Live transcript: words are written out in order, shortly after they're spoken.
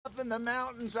in the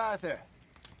mountains, Arthur.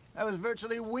 I was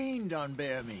virtually weaned on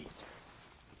bear meat.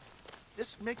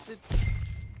 Just mix it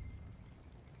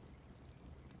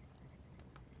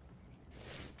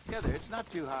together. It's not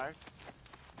too hard.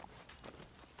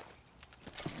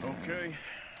 Okay,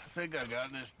 I think I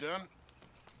got this done.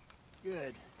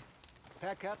 Good.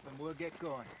 Pack up and we'll get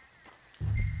going.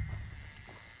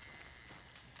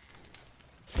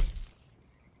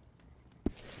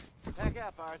 Pack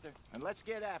up, Arthur, and let's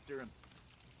get after him.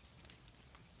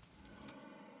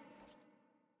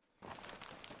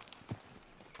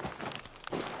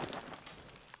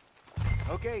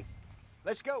 Okay,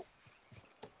 let's go.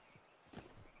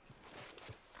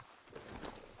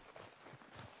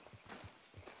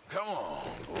 Come on,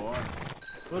 boy.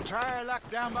 We'll try our luck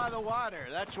down by the water.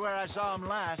 That's where I saw him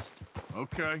last.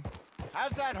 Okay.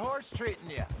 How's that horse treating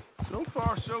you? So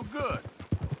far, so good.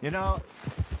 You know,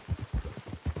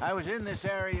 I was in this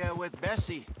area with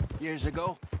Bessie years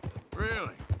ago.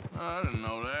 Really? Oh, I didn't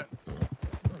know that.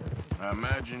 I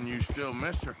imagine you still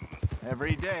miss her.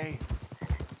 Every day.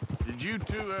 Did you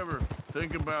two ever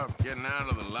think about getting out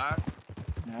of the life?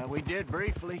 We did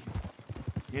briefly.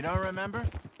 You don't remember?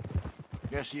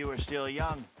 Guess you were still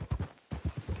young.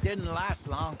 Didn't last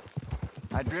long.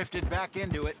 I drifted back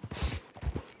into it.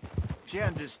 She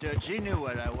understood. She knew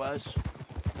what I was.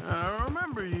 I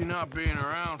remember you not being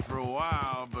around for a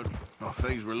while, but well,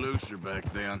 things were looser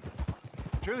back then.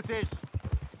 Truth is,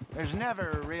 there's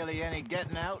never really any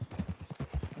getting out.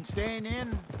 And staying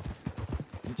in,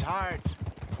 it's hard.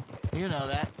 You know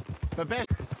that. But best...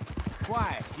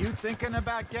 Why? You thinking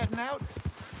about getting out?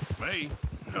 Me?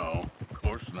 No, of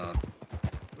course not.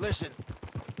 Listen,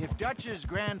 if Dutch's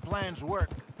grand plans work,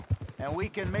 and we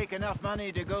can make enough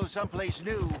money to go someplace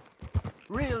new,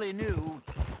 really new,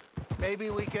 maybe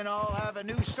we can all have a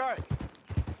new start.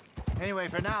 Anyway,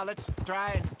 for now, let's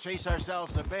try and chase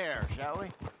ourselves a bear, shall we?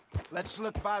 Let's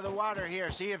look by the water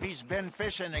here, see if he's been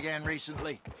fishing again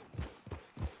recently.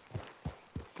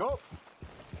 Cool.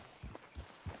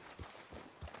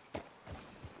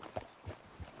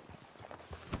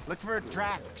 Look for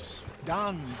tracks,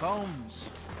 dung, bones,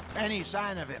 any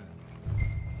sign of him.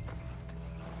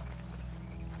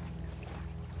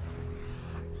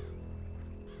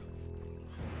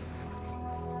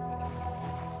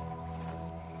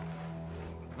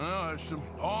 Well, there's some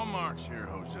paw marks here,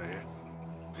 Hosea.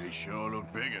 They sure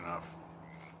look big enough.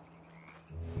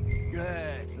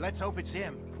 Good. Let's hope it's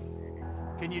him.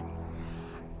 Can you...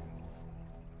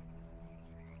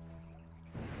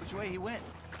 Which way he went?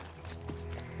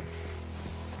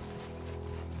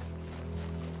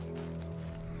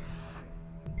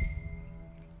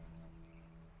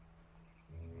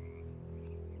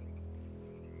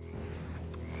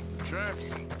 Tracks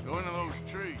go into those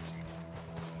trees.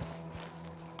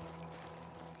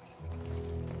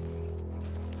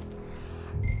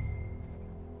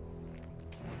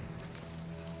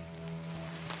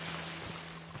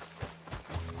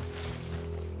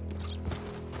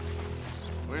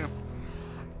 Wait a...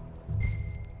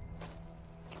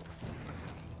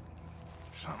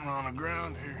 Something on the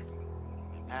ground here.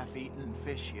 Half-eaten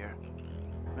fish here.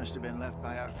 Must have been left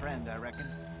by our friend, I reckon.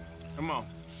 Come on,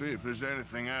 see if there's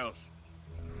anything else.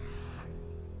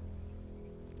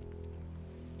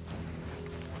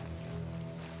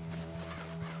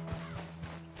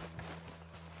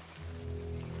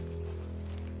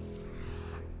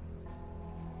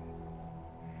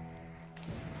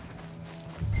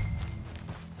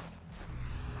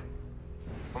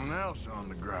 Something else on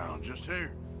the ground, just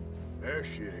here. There's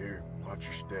shit here. Watch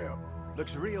your step.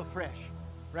 Looks real fresh.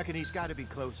 Reckon he's got to be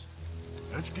close.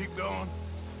 Let's keep going.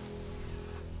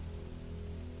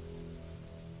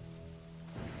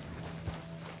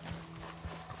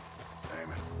 Damn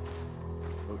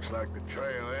it. Looks like the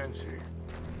trail ends here.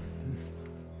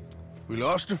 We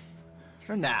lost him?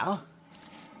 For now.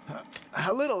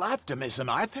 A little optimism,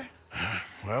 Arthur.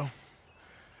 Well,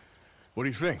 what do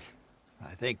you think?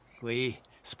 I think we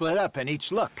split up and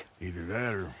each look. Either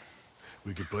that or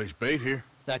we could place bait here.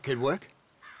 That could work.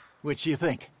 Which you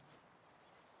think?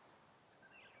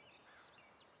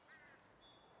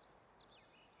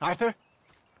 Arthur?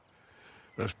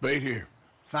 Let's bait here.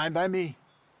 Fine by me.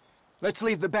 Let's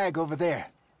leave the bag over there.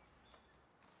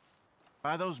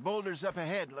 By those boulders up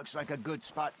ahead, looks like a good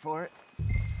spot for it.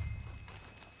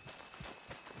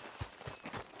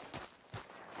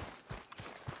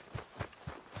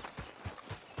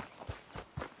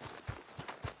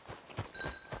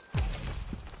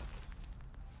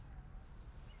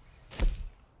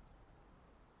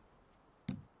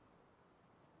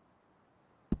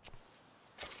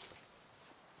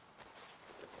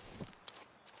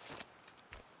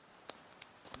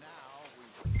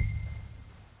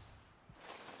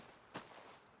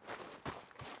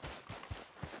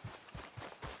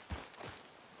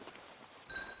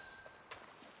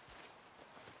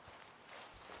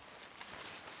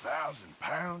 2,000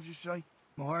 pounds, you say?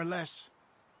 More or less.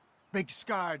 Big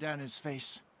scar down his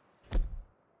face.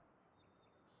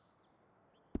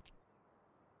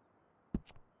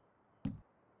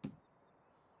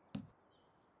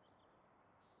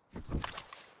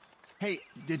 Hey,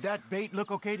 did that bait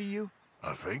look okay to you?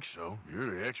 I think so.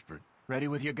 You're the expert. Ready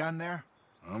with your gun there?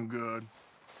 I'm good.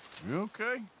 You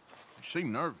okay? You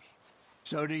seem nervous.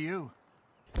 So do you.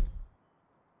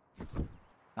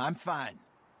 I'm fine.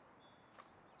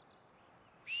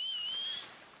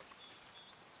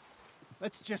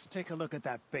 Let's just take a look at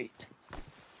that bait.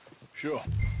 Sure.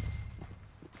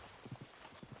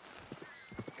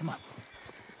 Come on.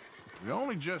 We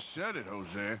only just said it,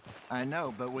 Jose. I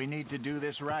know, but we need to do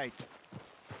this right.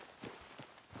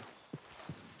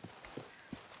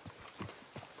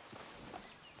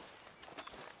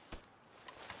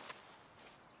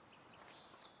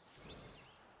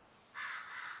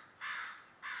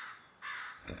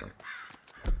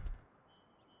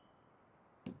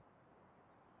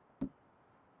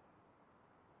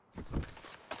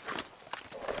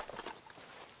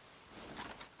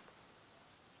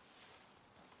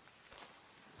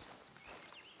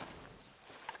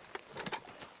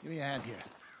 Give me a hand here.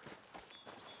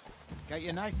 Got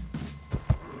your knife?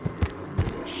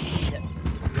 Shit.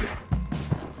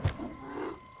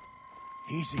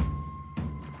 Easy.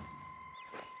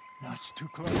 No, it's too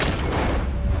close.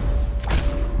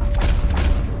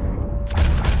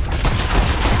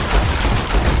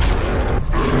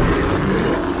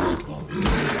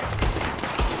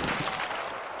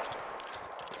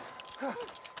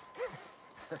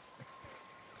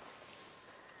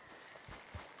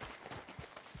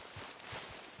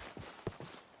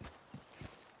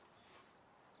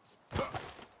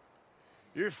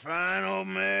 You're fine, old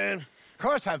man. Of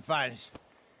course I'm fine.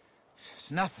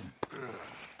 It's nothing.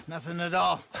 Nothing at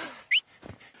all.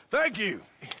 Thank you,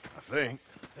 I think.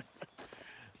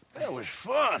 That was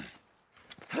fun.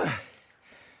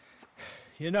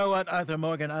 You know what, Arthur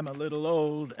Morgan? I'm a little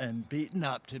old and beaten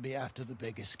up to be after the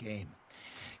biggest game.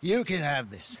 You can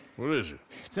have this. What is it?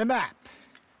 It's a map.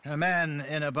 A man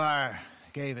in a bar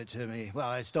gave it to me. Well,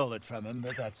 I stole it from him,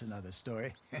 but that's another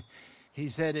story. He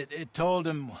said it told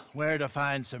him where to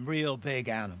find some real big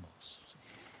animals.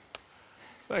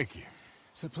 Thank you.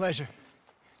 It's a pleasure.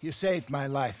 You saved my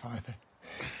life, Arthur.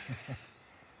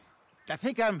 I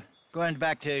think I'm going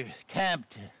back to camp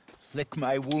to lick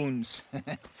my wounds.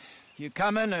 You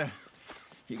coming, or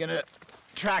you gonna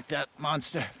track that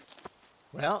monster?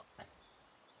 Well,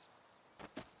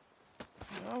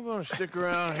 I'm gonna stick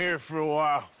around here for a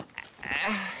while.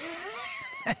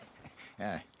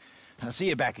 I'll see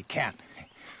you back at camp.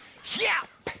 Yeah!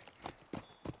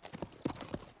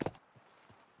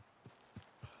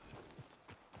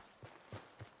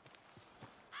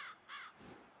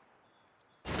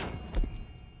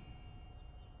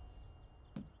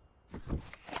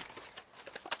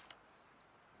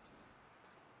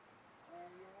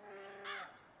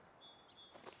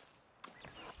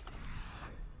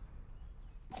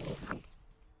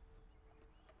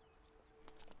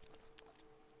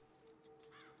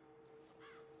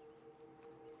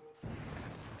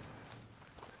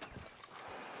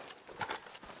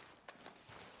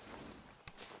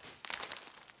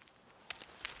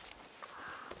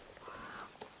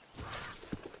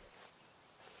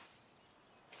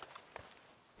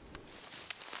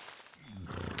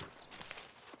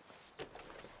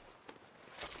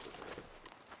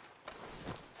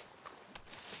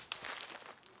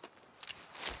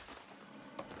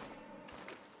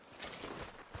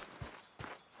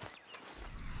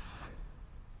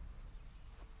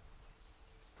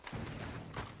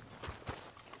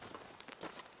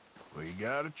 We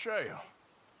got a trail.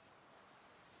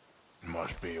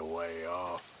 Must be a way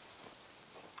off.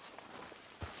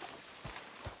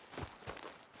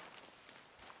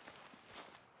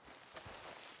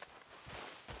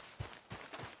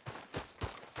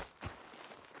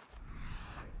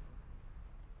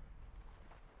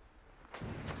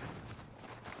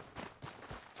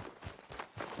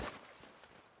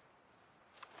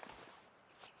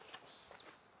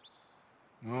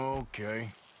 Okay,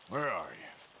 where are you?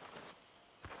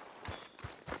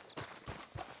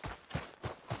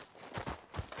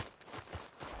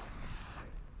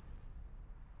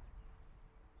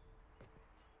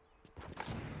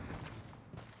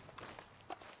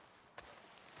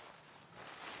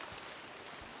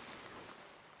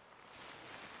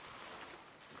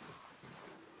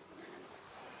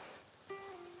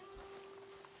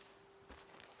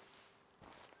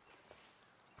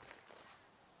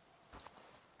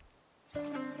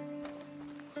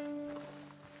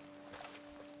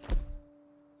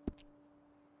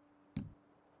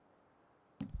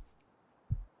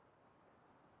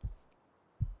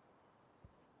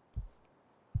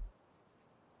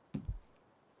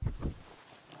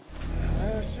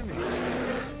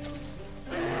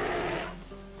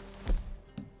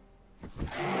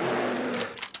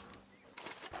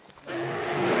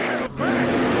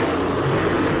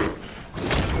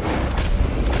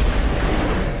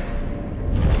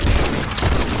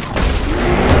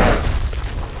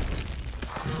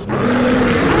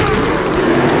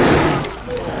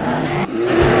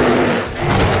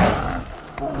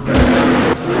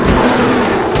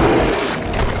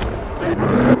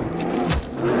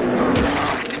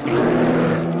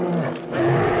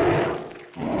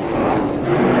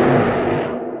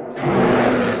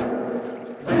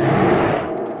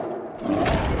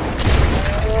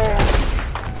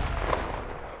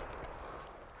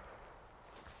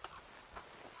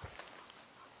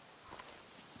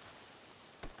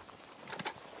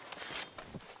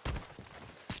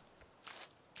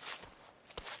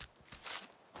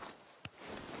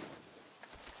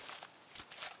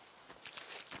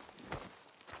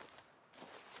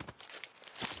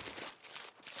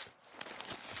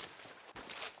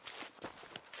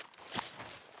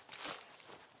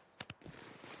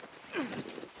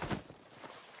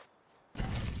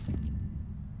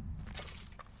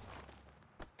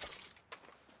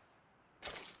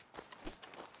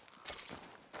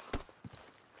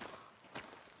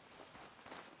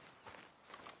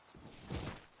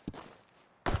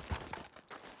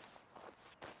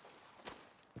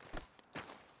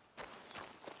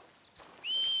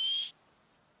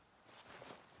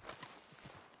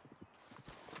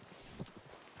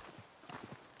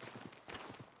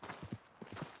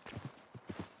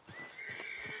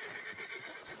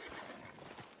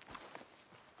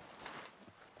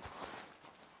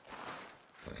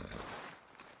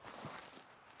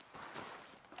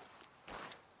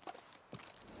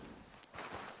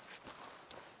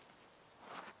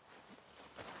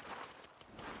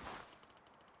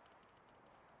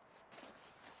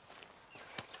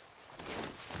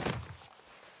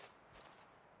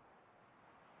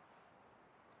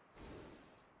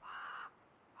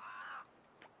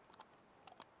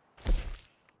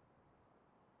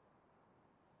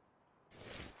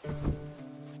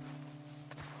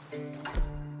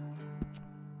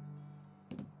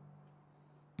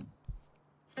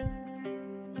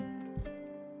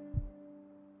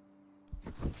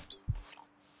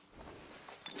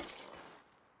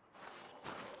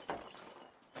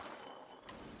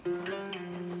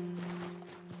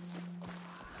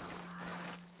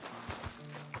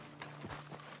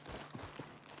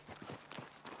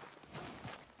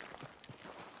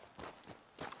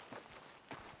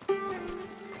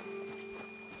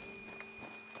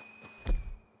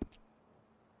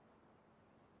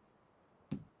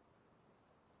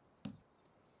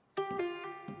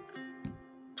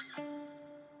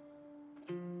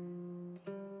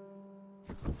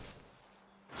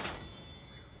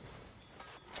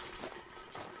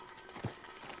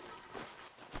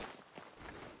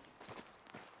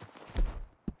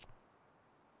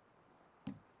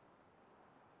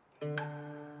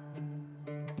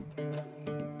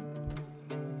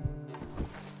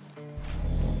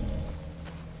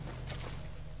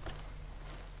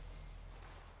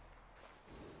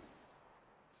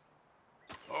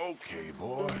 okay,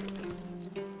 boy.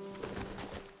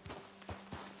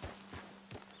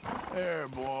 There,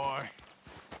 boy.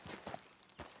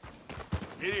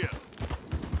 Giddy up.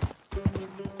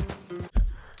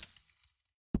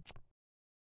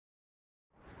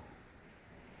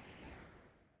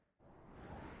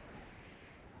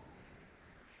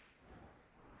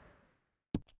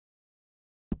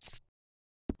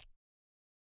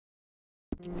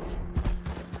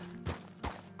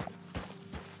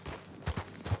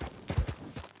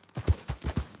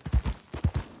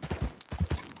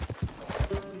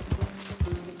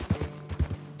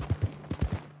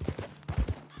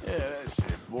 Yeah, that's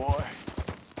it, boy.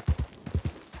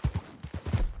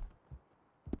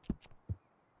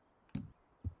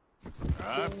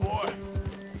 All right, boy.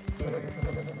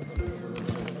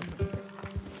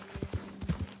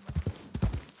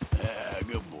 Yeah,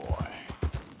 good boy.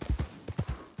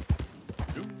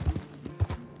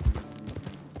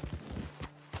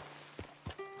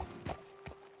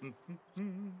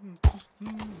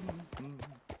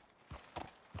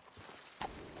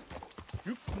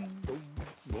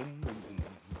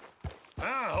 I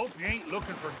hope you ain't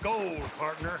looking for gold,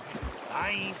 partner. I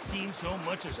ain't seen so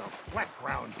much as a fleck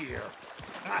round here.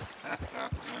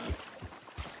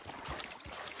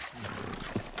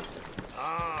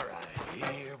 All right,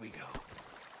 here we go.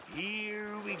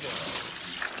 Here we go.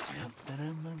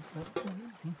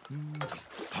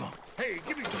 Hey,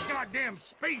 give me some goddamn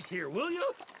space here, will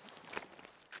you?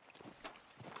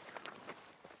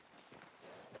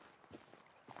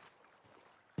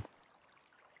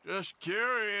 Just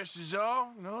curious is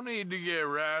all. No need to get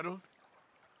rattled.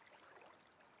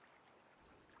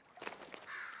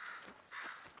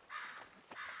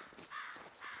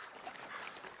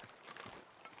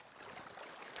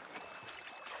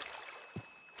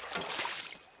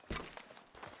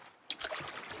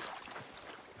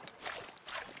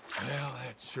 Well,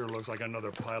 that sure looks like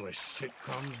another pile of shit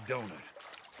crumbs, don't it?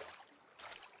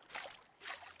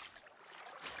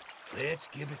 Let's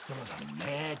give it some of the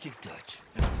magic touch.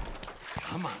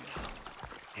 Come on now.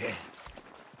 Yeah.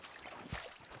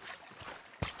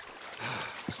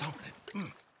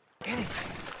 Something.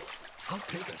 Anything. I'll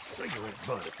take a cigarette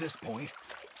butt at this point.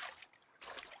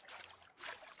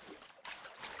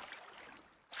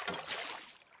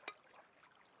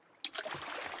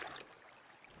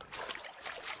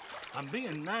 I'm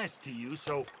being nice to you,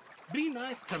 so be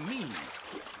nice to me.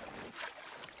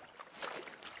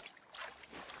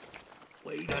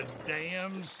 Wait a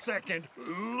damn second.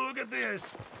 Look at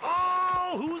this.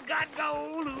 Oh, who's got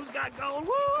gold? Who's got gold?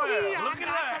 Woo! Well, look I at got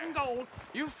that. some gold.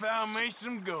 You found me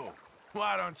some gold.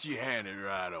 Why don't you hand it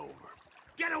right over?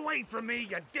 Get away from me,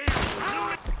 you damn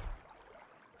lunatic!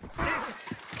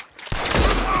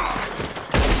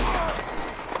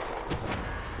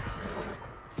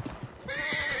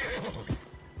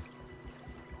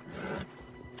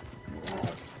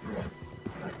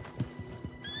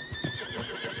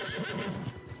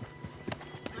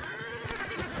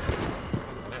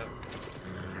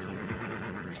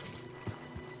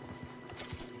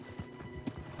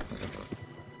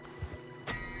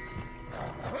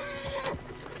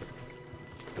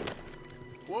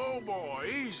 Whoa, boy,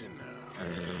 easy now.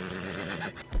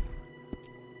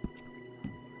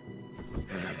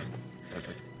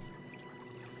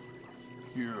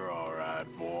 You're all right,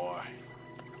 boy.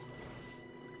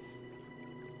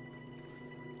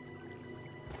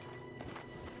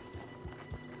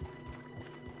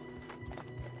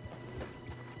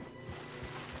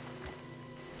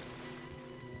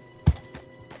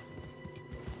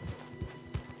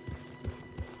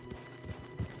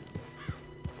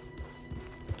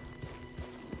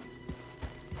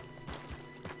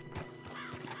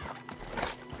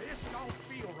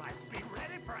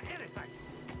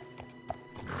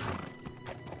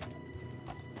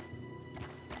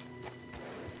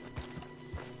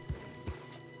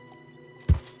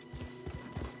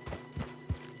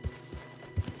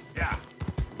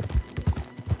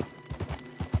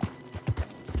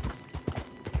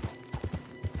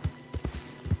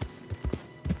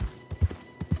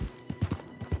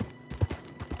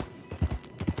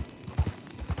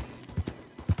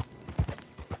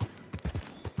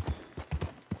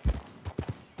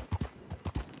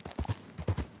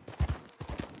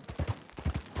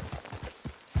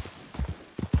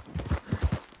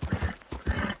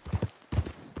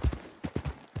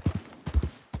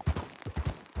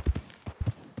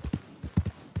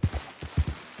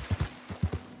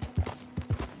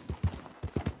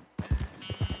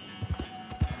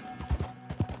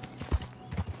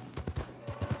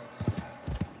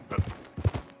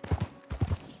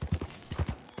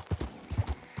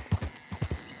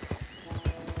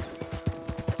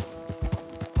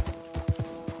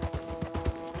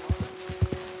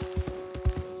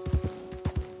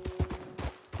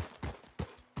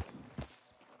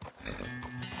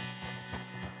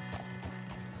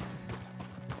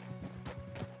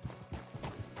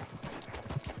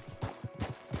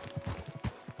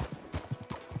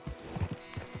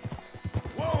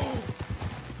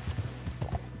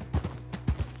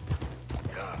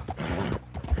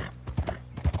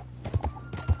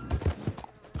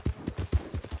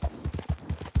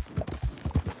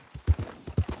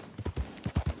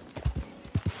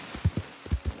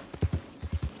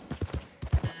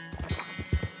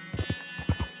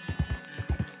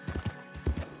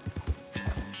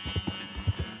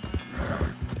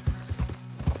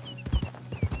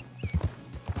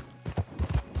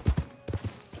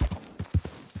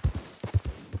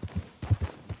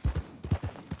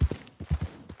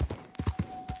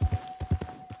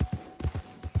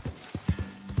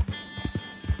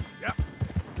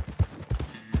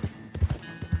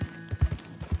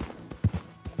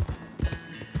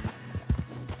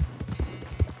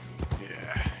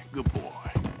 Good boy.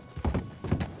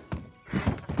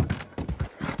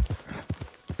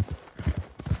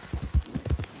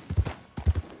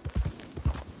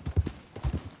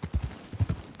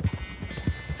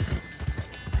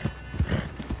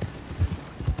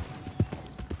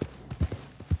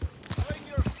 Bring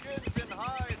your skins and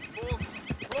hides, folks.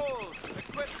 Clothes,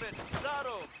 equipment,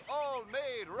 saddles, all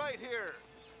made right here.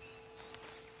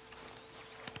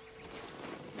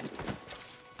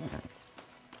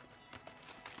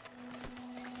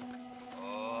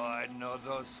 Oh, I know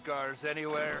those scars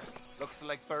anywhere. Looks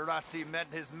like Barati met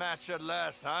his match at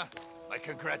last, huh? My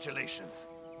congratulations.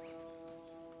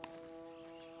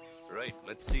 Right,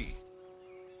 let's see.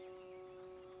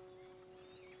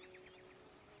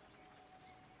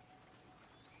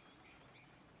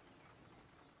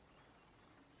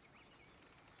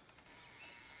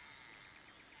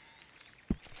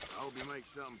 I hope you make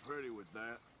something pretty with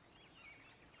that.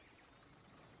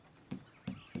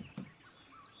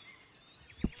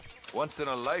 Once in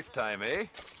a lifetime, eh?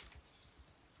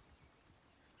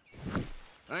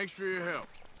 Thanks for your help.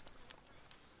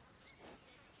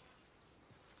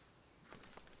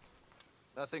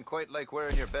 Nothing quite like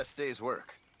wearing your best day's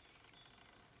work.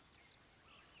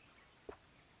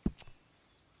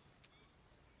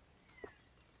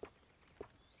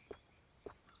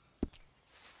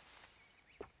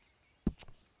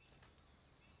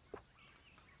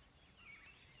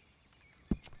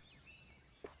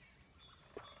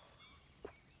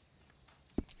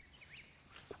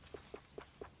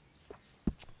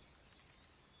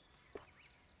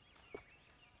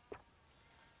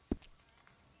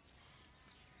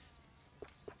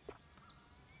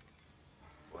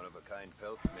 One-of-a-kind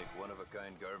pelts make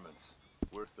one-of-a-kind garments.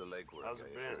 Worth the legwork, How's it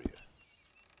I been? assure you.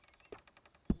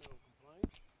 No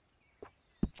complaints?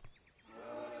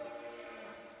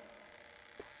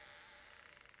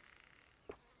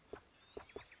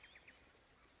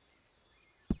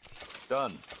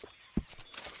 Done.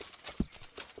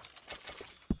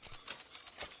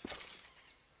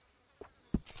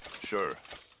 Sure.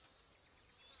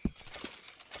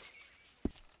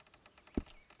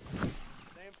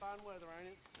 Damn fine weather, ain't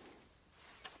it?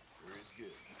 Sure is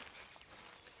good.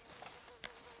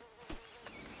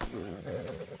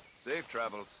 Safe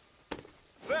travels.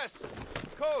 Vests,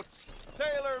 coats,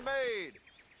 tailor-made.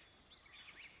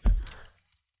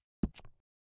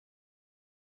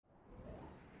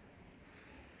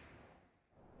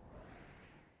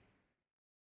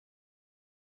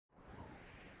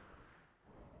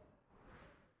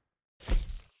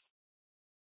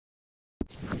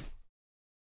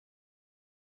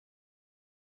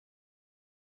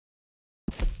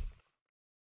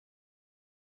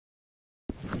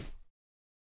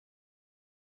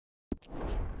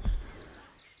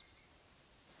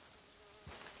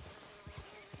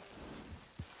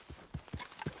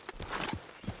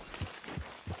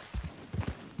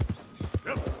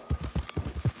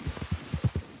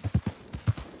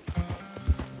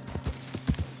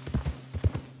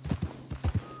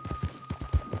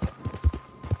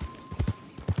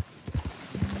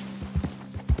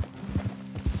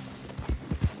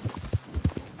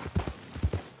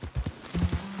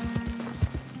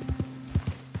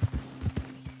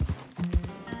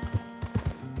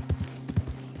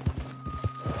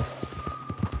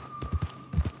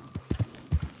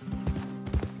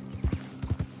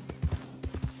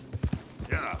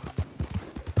 Yeah.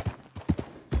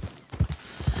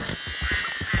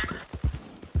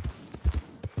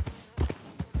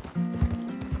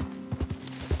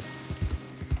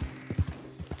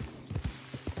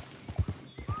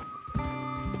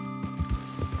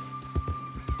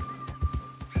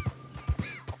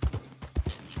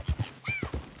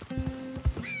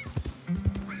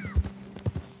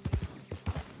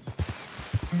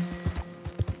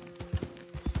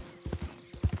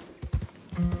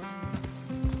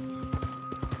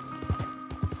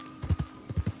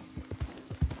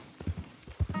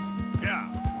 Yeah.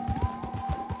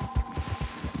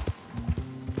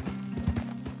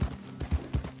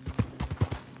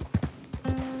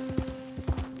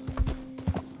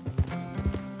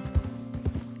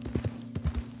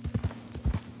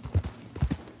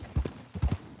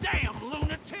 Damn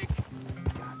lunatic!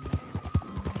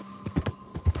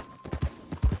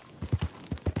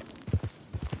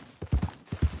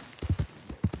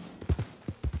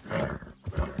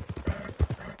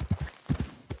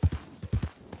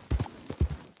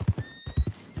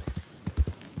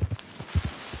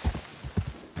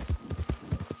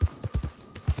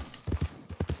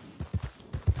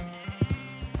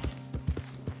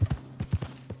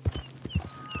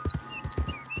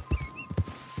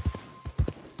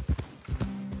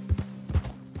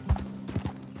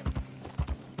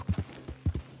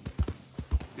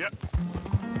 Yep.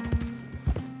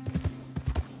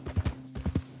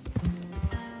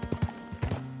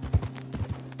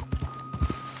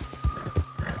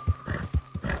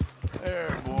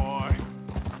 There, boy.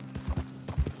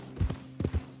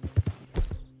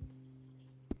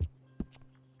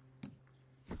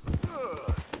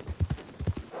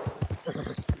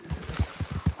 Good.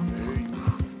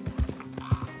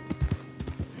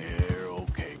 Here,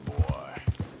 okay, boy.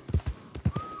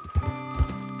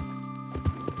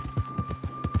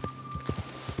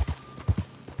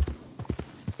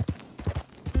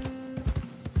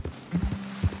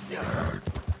 Yeah.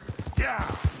 Yeah.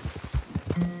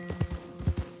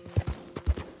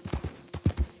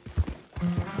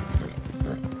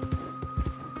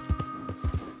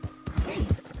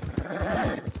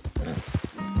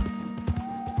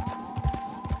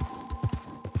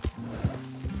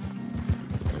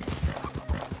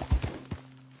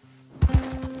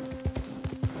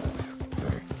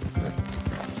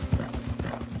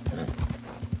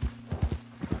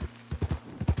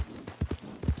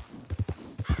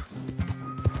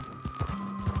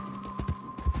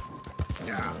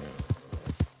 Yeah.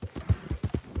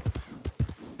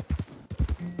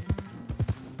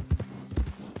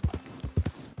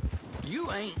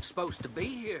 You ain't supposed to be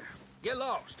here. Get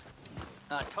lost.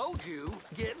 I told you,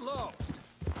 get lost.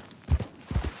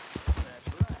 That's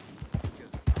right.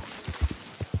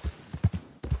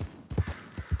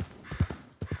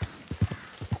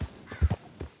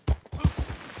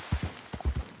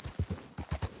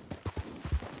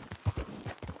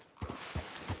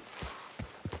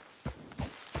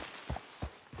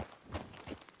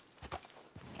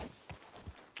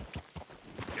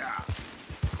 Yeah.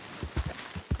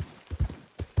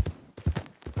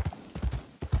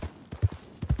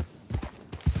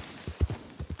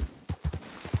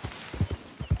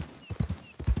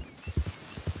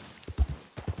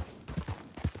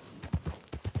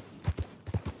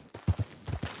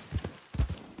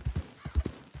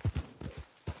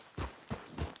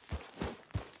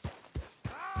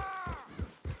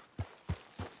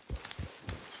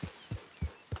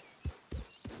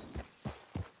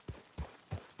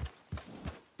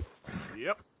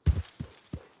 Yep.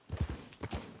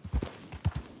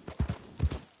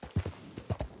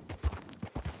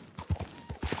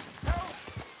 Help!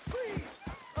 Please!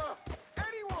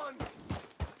 Anyone!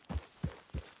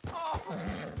 Oh!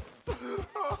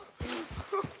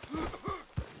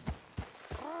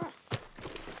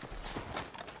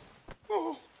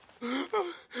 Oh!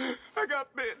 I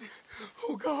got bit.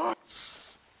 Oh, God.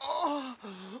 Oh!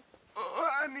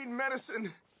 I need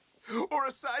medicine. Or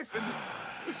a siphon.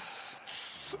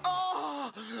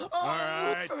 Oh! All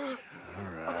right. All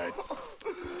right.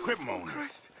 Quit moaning.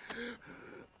 Christ.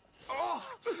 Oh!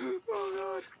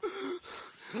 Oh,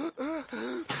 God.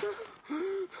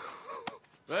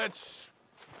 Let's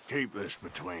keep this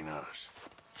between us.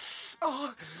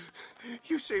 Oh!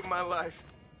 You saved my life.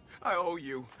 I owe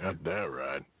you. Got that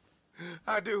right.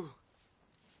 I do.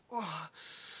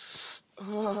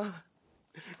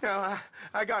 Now,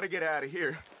 I gotta get out of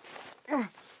here.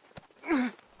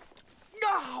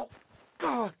 Oh,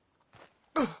 God.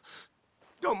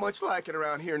 Don't much like it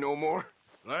around here no more.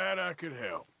 Glad I could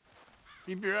help.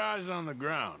 Keep your eyes on the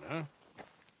ground, huh?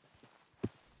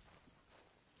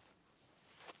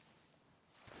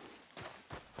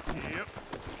 Yep.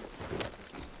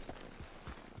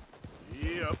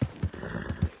 Yep.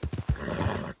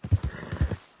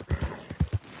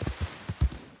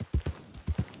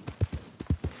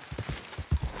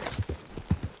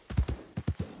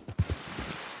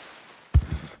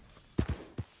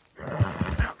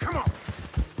 Now, come on.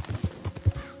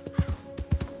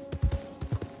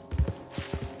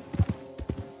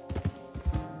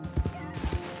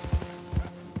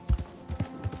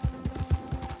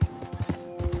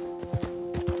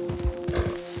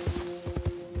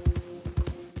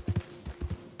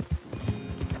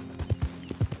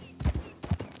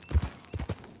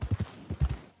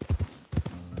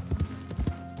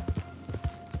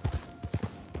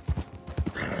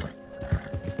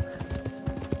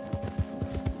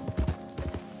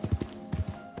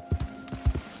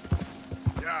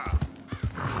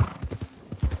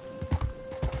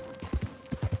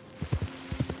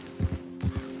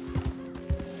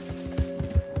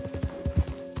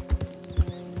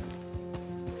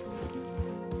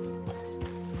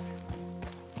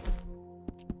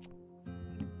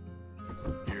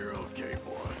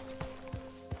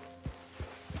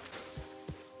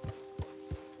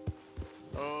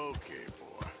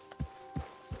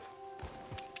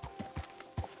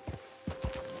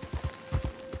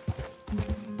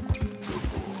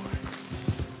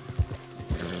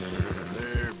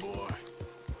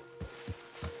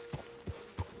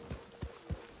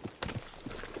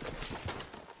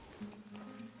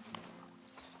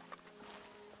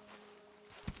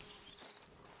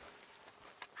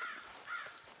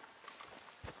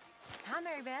 Hi,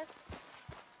 Mary Beth.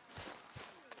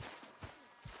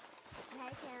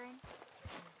 Hey, Karen.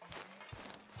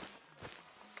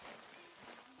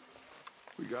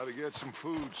 We gotta get some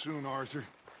food soon, Arthur.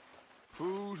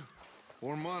 Food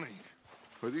or money,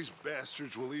 or these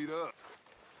bastards will eat up.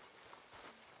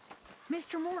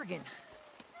 Mr. Morgan,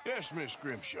 Yes, Miss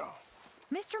Grimshaw.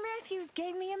 Mr. Matthews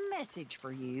gave me a message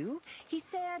for you. He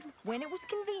said when it was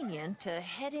convenient to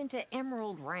head into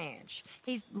Emerald Ranch.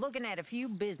 He's looking at a few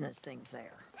business things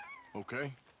there.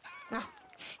 Okay. Oh,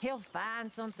 he'll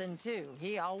find something, too.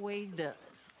 He always does.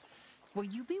 Will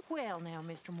you be well now,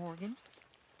 Mr. Morgan?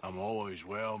 I'm always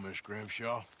well, Miss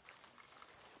Grimshaw.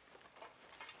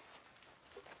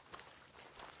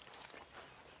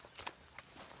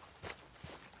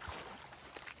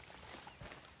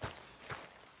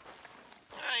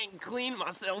 I ain't cleaned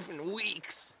myself in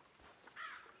weeks.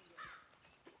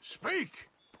 Speak!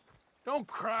 Don't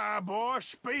cry, boy.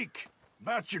 Speak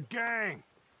about your gang.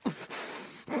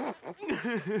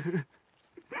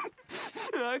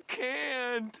 I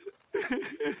can't.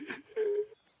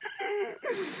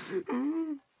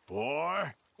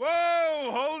 Boy.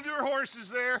 Whoa! Hold your horses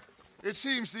there. It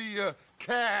seems the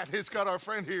cat has got our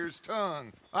friend here's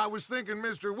tongue. I was thinking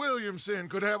Mr. Williamson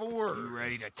could have a word.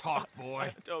 Ready to talk,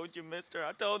 boy? I told you, mister.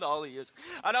 I told all of you.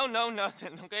 I don't know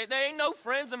nothing, okay? They ain't no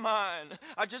friends of mine.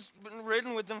 I just been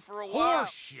ridden with them for a while.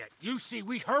 Horse shit. You see,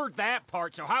 we heard that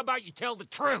part, so how about you tell the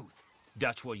truth?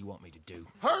 Dutch, what do you want me to do?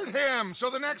 Hurt him,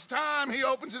 so the next time he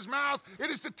opens his mouth,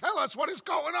 it is to tell us what is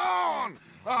going on.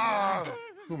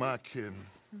 Who am I kidding?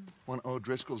 One of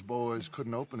O'Driscoll's boys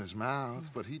couldn't open his mouth,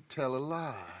 but he'd tell a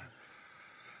lie.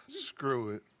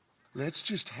 Screw it. Let's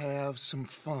just have some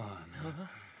fun.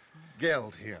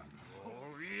 Geld him.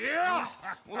 Yeah!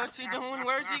 What's he doing?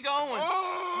 Where's he going?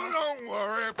 Oh, don't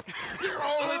worry. You're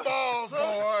only balls,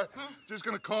 boy. Just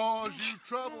gonna cause you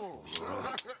trouble.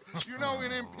 You know,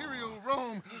 in Imperial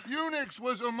Rome, eunuchs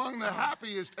was among the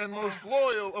happiest and most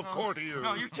loyal of courtiers.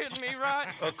 No, you're kidding me, right?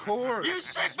 Of course. You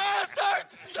sick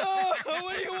bastards! Oh,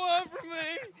 what do you want from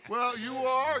me? Well, you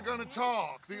are gonna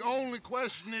talk. The only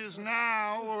question is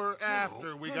now or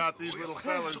after we got these little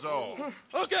fellas off.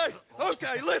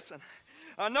 Okay, listen.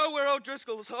 I know where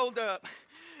O'Driscoll was holed up,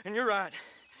 and you're right.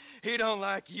 He don't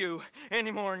like you any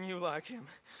more than you like him.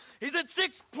 He's at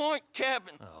 6 Point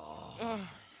Cabin.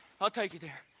 I'll take you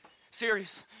there.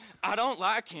 Serious, I don't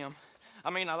like him. I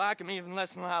mean, I like him even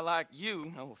less than I like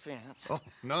you, no offense. Oh,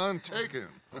 none taken.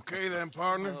 Okay then,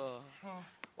 partner.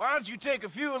 Why don't you take a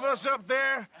few of us up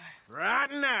there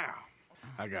right now?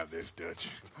 I got this, Dutch.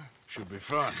 Should be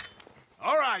fun.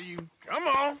 All right, you. Come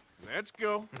on. Let's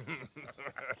go.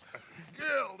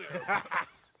 Geld him.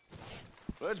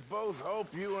 Let's both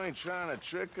hope you ain't trying to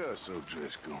trick us,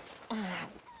 O'Driscoll.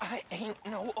 I ain't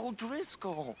no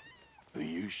O'Driscoll.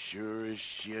 You sure as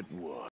shit was.